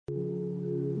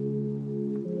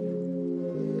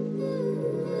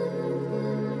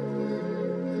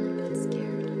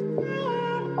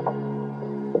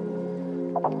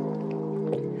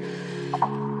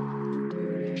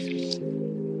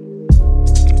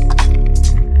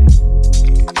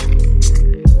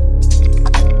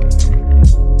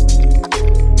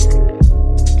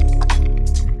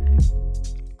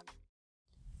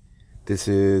This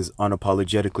is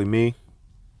Unapologetically Me.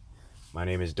 My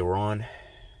name is Duran,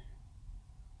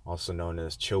 also known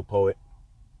as Chill Poet.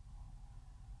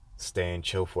 Staying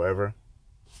chill forever.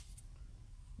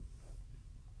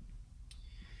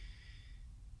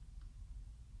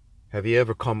 Have you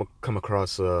ever come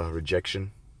across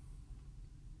rejection?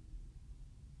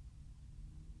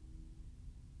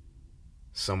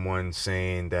 Someone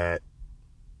saying that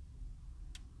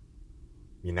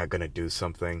you're not gonna do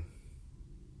something,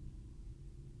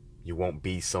 you won't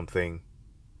be something,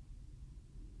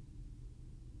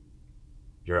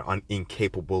 you're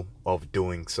incapable of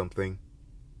doing something.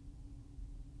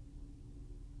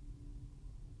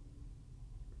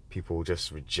 People just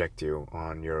reject you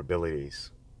on your abilities.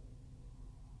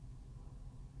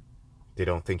 They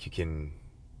don't think you can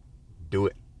do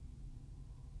it.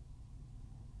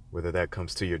 Whether that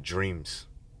comes to your dreams.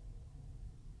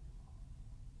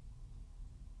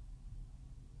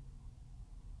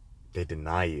 They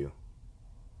deny you.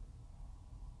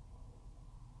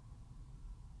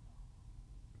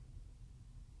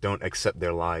 Don't accept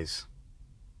their lies.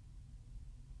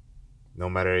 No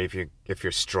matter if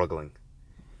you're struggling.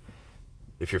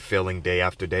 If you're failing day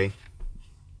after day.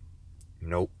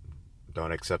 Nope.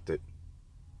 Don't accept it.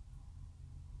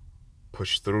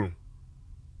 Push through.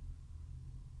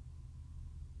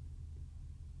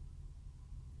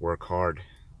 Work hard.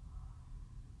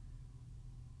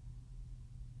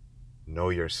 Know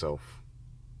yourself.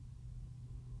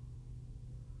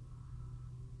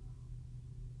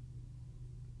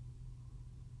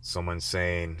 Someone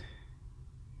saying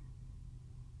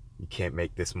you can't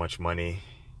make this much money,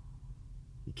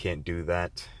 you can't do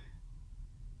that,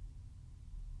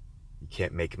 you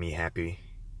can't make me happy.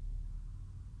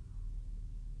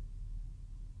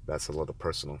 That's a little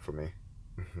personal for me.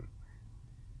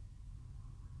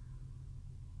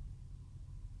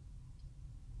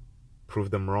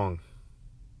 Prove them wrong.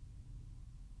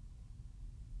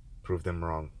 Prove them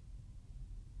wrong.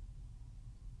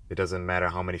 It doesn't matter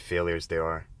how many failures there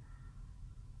are,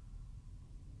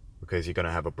 because you're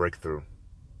gonna have a breakthrough.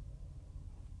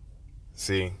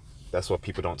 See, that's what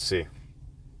people don't see.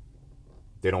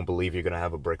 They don't believe you're gonna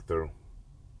have a breakthrough.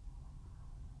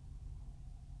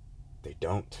 They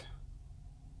don't.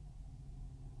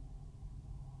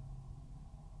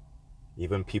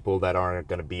 Even people that aren't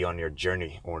gonna be on your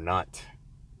journey or not,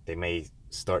 they may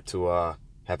start to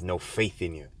have no faith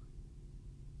in you.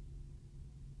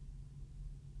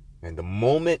 And the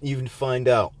moment you find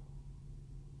out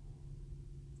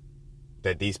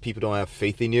that these people don't have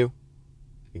faith in you,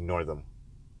 ignore them.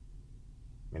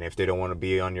 And if they don't want to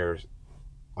be on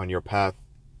your path,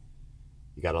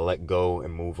 you gotta let go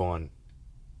and move on.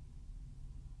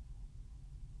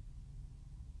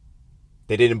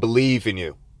 They didn't believe in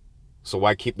you, so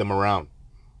why keep them around?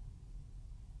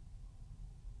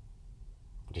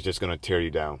 They're just gonna tear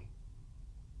you down.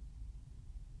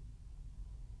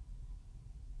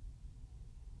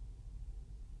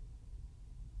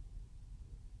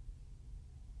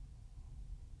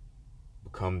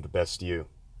 Become the best you.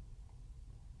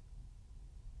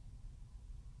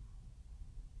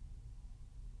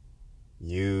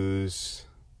 Use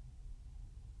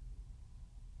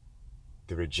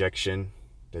the rejection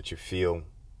that you feel.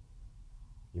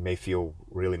 You may feel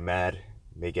really mad,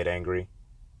 you may get angry,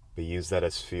 but use that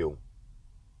as fuel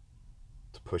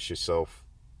to push yourself,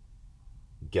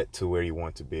 get to where you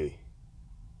want to be.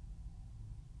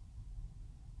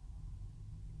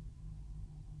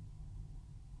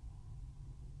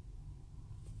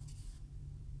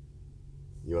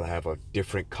 You'll have a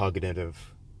different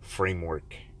cognitive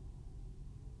framework.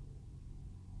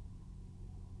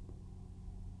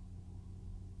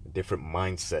 A different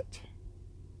mindset.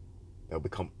 They'll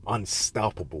become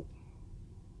unstoppable.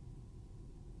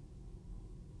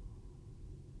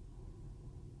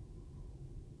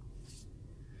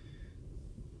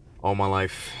 All my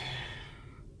life,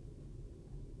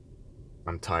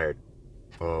 I'm tired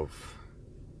of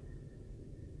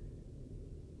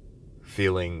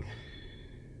feeling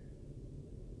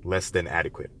less than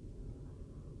adequate.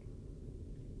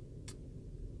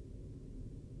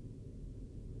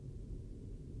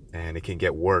 And it can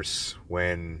get worse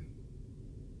when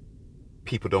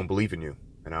people don't believe in you,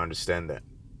 and I understand that.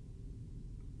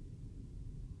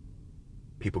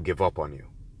 People give up on you.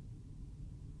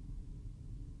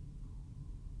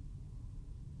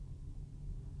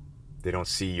 They don't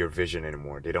see your vision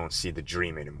anymore. They don't see the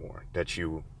dream anymore that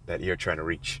you're trying to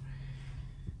reach.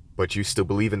 But you still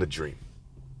believe in the dream.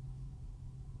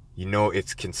 You know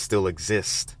it can still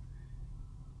exist.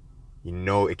 You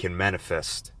know it can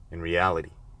manifest in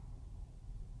reality.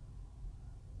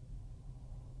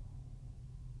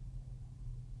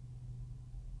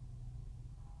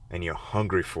 and you're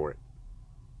hungry for it.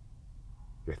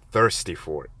 You're thirsty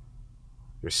for it.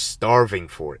 You're starving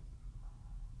for it.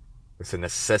 It's a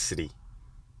necessity.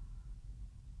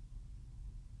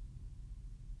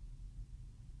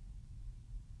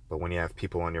 But when you have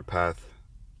people on your path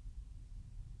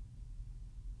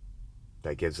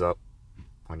that gives up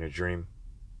on your dream,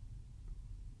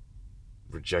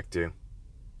 reject you,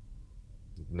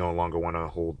 no longer want to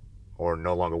hold or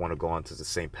no longer want to go on to the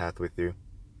same path with you, you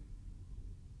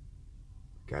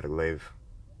gotta leave.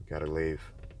 You gotta leave.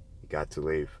 You got to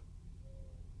leave.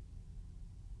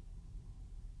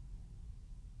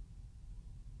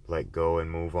 Let go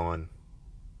and move on.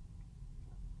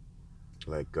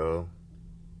 Let go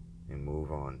and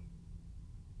move on.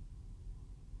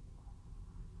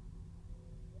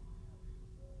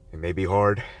 It may be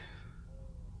hard,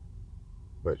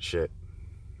 but shit,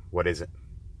 what is it?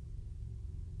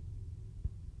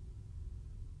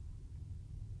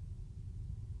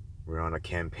 We're on a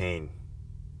campaign.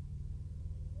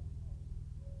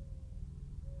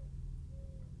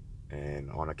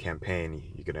 And on a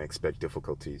campaign, you're going to expect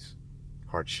difficulties,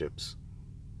 hardships.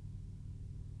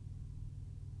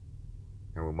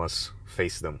 And we must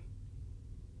face them.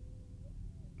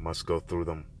 Must go through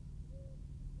them.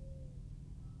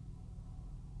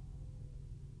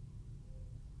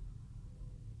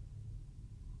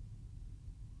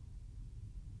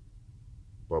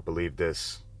 But believe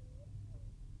this.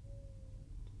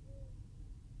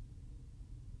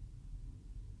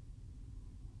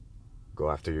 Go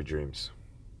after your dreams.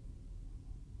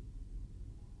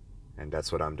 And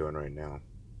that's what I'm doing right now.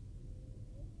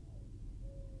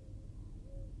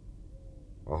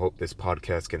 I hope this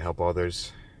podcast can help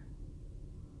others.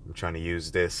 I'm trying to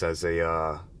use this as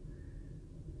a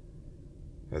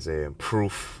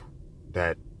proof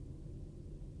that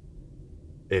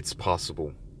it's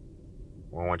possible.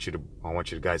 I want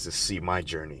you guys to see my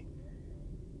journey.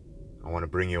 I want to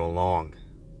bring you along.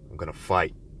 I'm gonna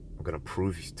fight. I'm gonna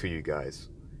prove to you guys.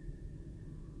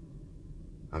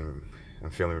 I'm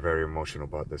feeling very emotional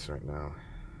about this right now.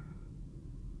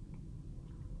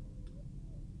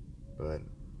 But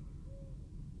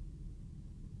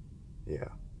yeah.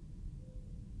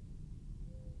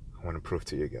 I want to prove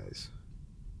to you guys.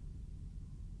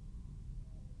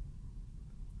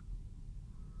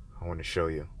 I want to show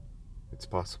you it's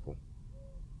possible.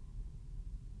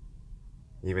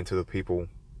 Even to the people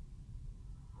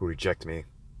who reject me,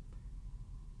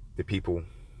 the people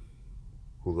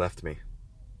who left me.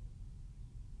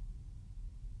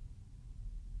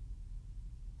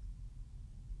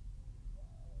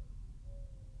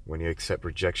 When you accept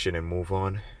rejection and move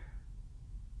on,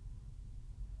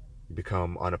 you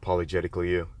become unapologetically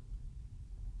you.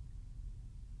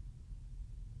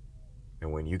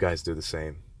 And when you guys do the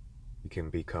same, you can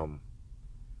become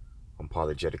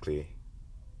unapologetically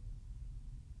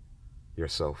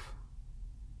yourself.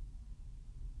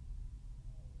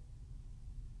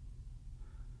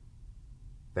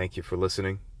 Thank you for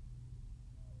listening.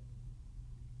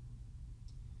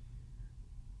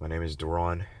 My name is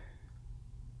Duran,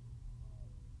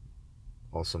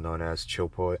 also known as Chill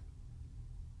Poet.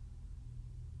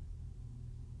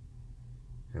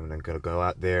 And I'm gonna go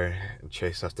out there and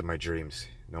chase after my dreams,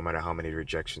 no matter how many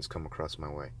rejections come across my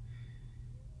way.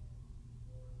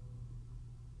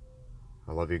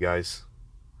 I love you guys.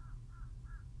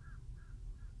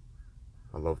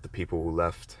 I love the people who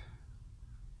left,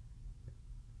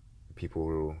 the people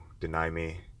who deny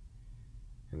me,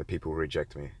 and the people who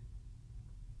reject me.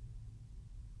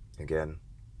 Again,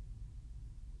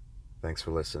 thanks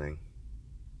for listening.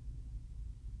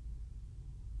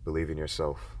 Believe in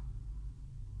yourself.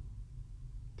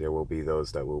 There will be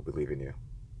those that will believe in you.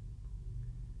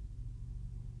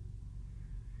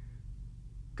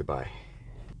 Goodbye.